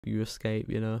you escape,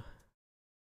 you know.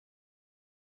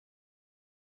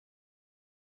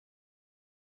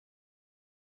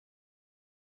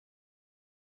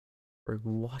 Bro,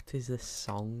 what is this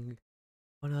song?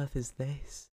 What on earth is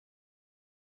this?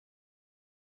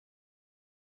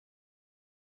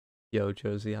 Yo,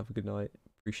 Josie, have a good night.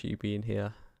 Appreciate you being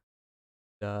here.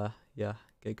 Yeah,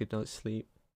 get a good night's sleep.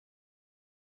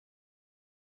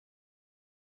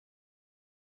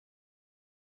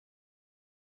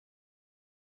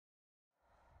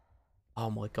 Oh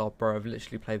my god, bro, I've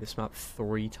literally played this map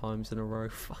 3 times in a row.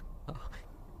 Fuck.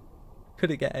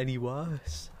 Could it get any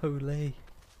worse? Holy.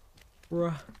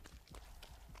 Bruh.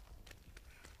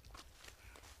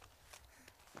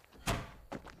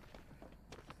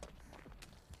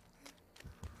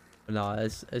 No,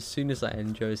 as soon as I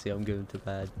end Josie, I'm going to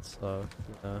bed, so,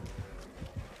 you know.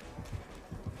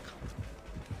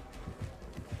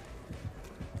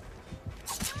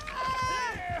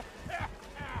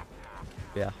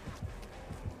 Yeah.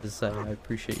 As I say, I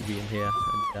appreciate you being here,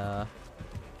 and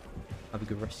have a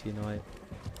good rest of your night.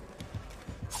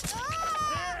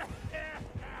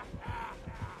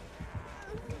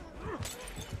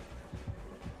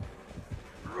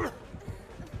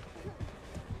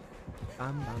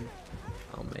 Bam bam.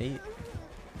 Oh mate.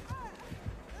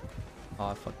 Oh,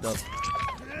 I fucked up.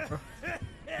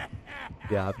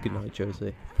 Yeah, have a good night,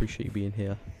 Josie. Appreciate you being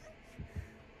here.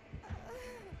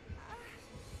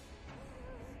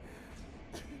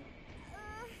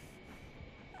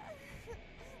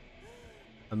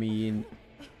 I mean,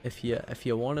 if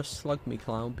you want to slug me,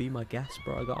 clown, be my guest,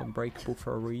 bro. I got Unbreakable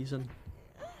for a reason.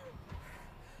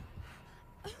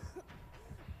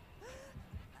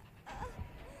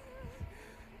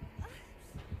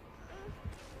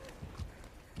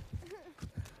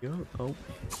 Yo, oh.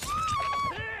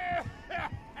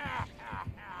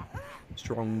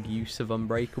 Strong use of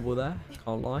Unbreakable there,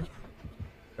 can't lie.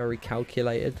 Very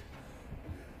calculated.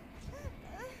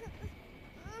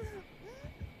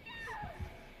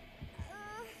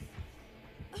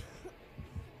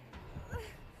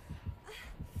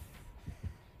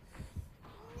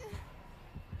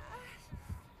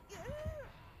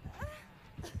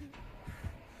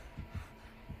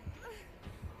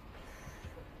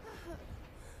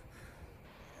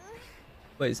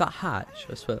 Wait, is that Hatch?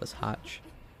 I swear that's Hatch.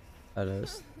 That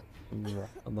is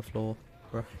on the floor,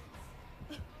 bro.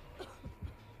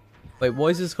 Wait, why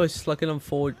is this guy slugging on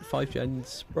 5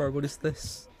 gens? Bro, what is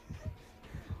this?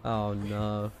 Oh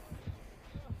no.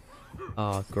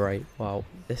 Oh great. Wow.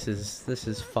 This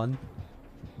is fun.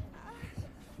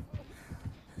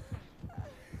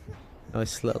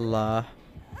 Nice little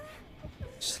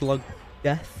slug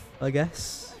death, I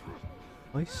guess.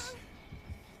 Nice.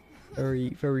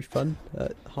 Very fun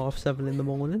at 7:30 in the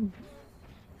morning.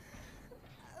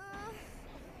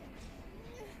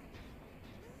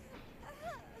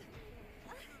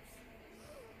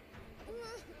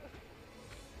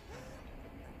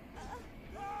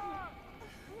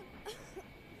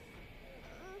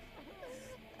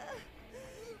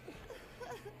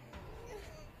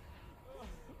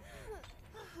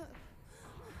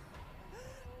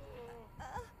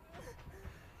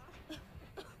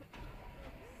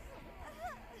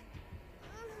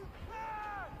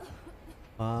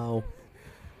 Wow.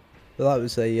 So that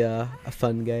was a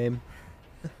fun game.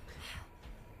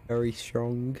 Very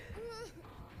strong.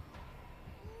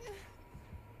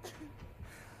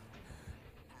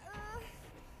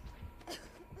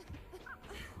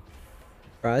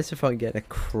 Right, let's see if I can get a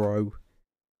crow.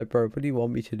 Like, bro, what do you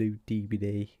want me to do,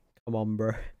 DBD? Come on,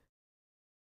 bro.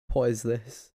 What is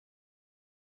this?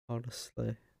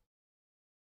 Honestly.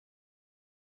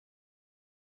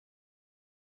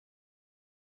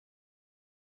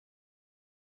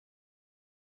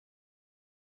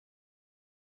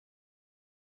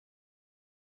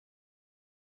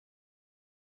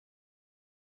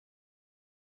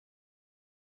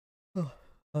 Oh,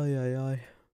 ay, ay, ay.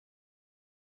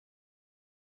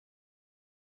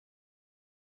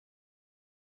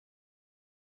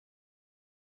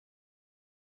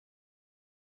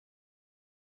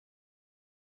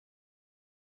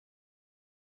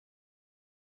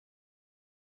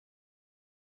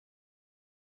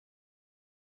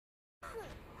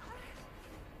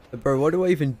 Bro, what do I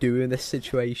even do in this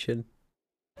situation?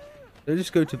 Do I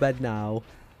just go to bed now?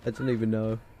 I don't even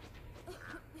know.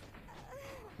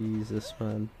 Jesus,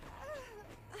 man.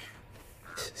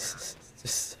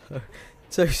 Just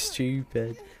so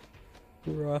stupid.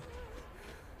 Bruh.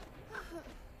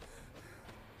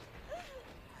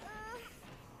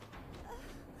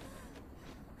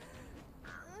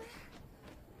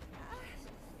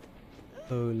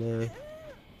 Oh no.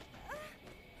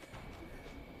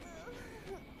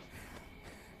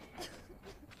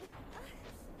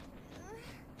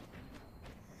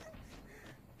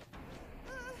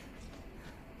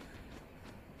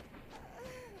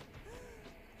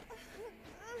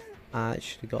 I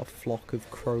actually got a flock of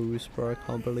crows, bro. I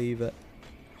can't believe it.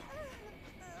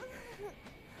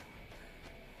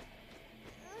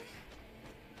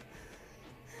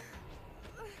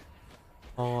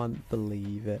 Can't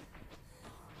believe it.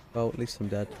 Well, at least I'm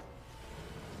dead.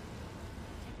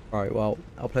 Alright, well,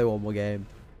 I'll play one more game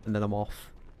and then I'm off.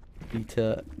 Need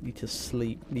to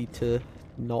sleep, need to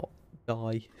not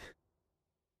die.